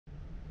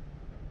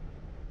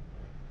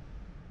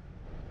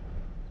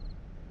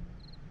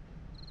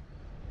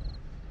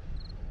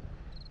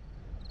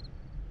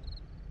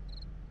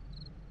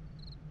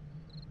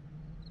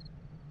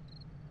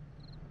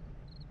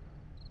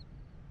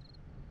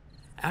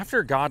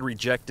After God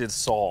rejected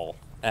Saul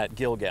at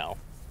Gilgal,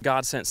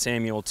 God sent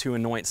Samuel to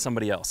anoint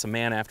somebody else, a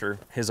man after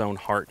his own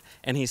heart.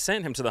 And he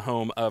sent him to the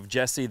home of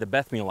Jesse the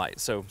Bethlehemite,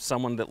 so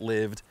someone that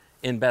lived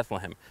in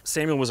Bethlehem.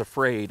 Samuel was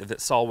afraid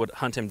that Saul would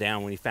hunt him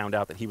down when he found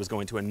out that he was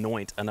going to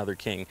anoint another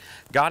king.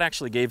 God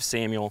actually gave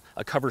Samuel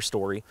a cover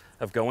story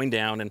of going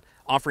down and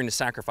offering a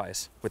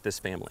sacrifice with this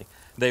family.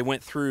 They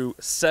went through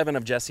 7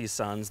 of Jesse's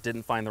sons,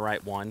 didn't find the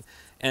right one,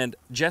 and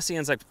Jesse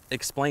ends up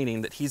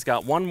explaining that he's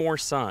got one more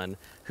son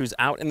who's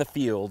out in the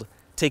field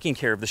taking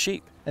care of the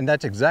sheep. And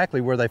that's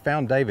exactly where they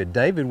found David.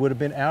 David would have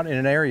been out in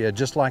an area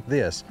just like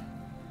this.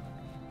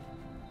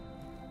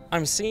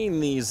 I'm seeing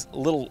these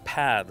little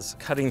paths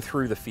cutting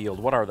through the field.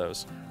 What are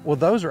those? Well,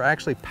 those are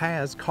actually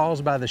paths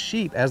caused by the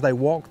sheep as they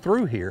walk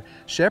through here.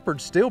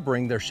 Shepherds still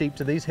bring their sheep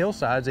to these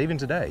hillsides even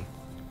today.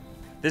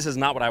 This is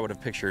not what I would have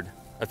pictured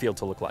a field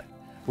to look like.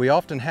 We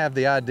often have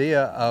the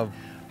idea of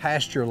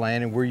pasture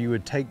land and where you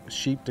would take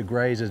sheep to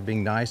graze as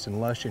being nice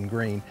and lush and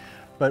green.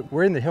 But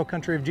we're in the hill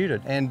country of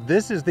Judah, and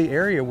this is the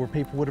area where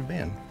people would have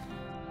been.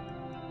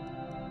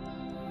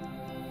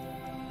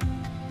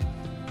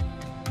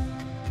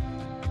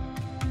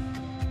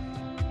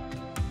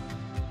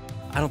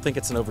 I don't think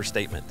it's an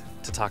overstatement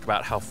to talk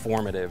about how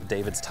formative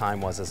David's time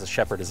was as a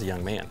shepherd as a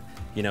young man.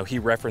 You know, he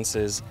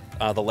references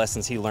the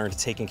lessons he learned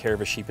taking care of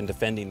his sheep and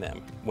defending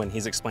them when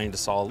he's explaining to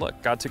Saul, look,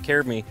 God took care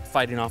of me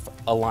fighting off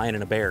a lion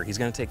and a bear. He's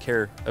going to take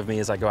care of me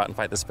as I go out and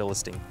fight this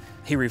Philistine.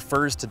 He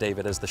refers to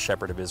David as the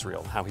shepherd of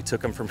Israel, how he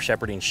took him from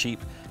shepherding sheep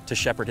to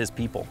shepherd his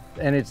people.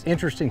 And it's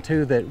interesting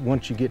too that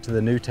once you get to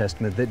the New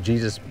Testament that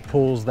Jesus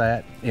pulls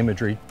that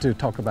imagery to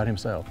talk about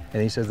himself.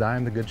 And he says, I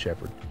am the good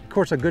shepherd. Of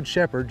course, a good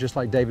shepherd, just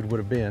like David would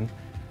have been,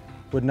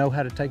 would know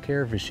how to take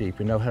care of his sheep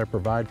and know how to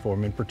provide for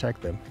them and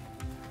protect them.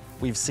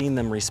 We've seen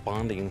them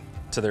responding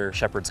to their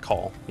shepherd's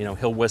call. You know,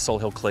 he'll whistle,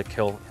 he'll click,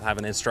 he'll have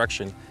an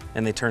instruction,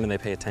 and they turn and they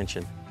pay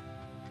attention.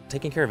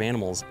 Taking care of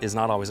animals is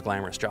not always a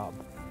glamorous job.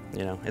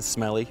 You know, it's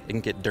smelly, it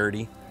can get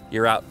dirty,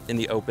 you're out in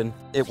the open.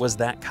 It was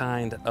that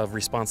kind of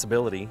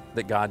responsibility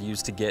that God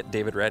used to get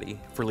David ready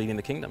for leading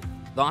the kingdom.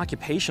 The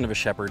occupation of a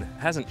shepherd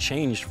hasn't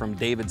changed from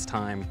David's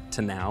time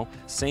to now.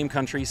 Same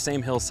country,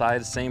 same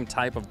hillsides, same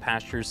type of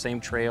pastures, same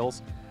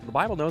trails. The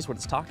Bible knows what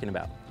it's talking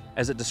about.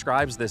 As it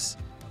describes this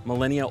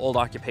millennia-old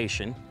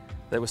occupation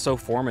that was so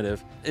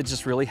formative, it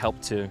just really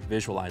helped to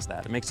visualize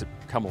that. It makes it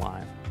come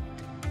alive.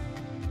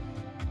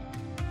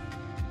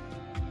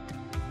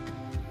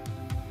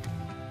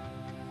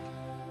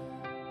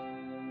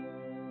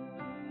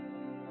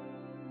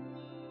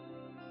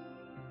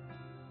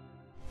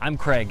 I'm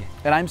Craig.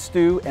 And I'm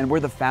Stu, and we're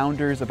the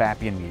founders of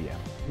Appian Media.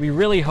 We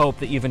really hope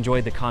that you've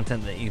enjoyed the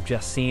content that you've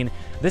just seen.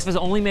 This was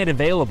only made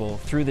available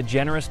through the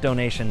generous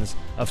donations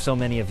of so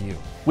many of you.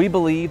 We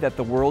believe that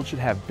the world should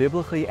have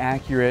biblically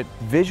accurate,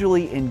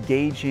 visually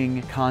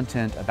engaging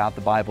content about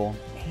the Bible,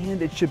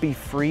 and it should be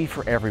free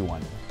for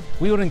everyone.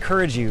 We would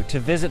encourage you to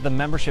visit the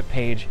membership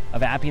page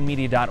of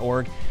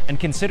appianmedia.org and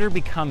consider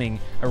becoming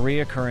a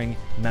reoccurring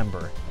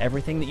member.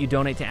 Everything that you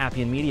donate to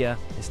Appian Media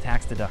is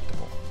tax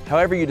deductible.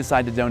 However you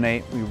decide to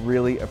donate, we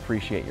really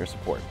appreciate your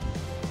support.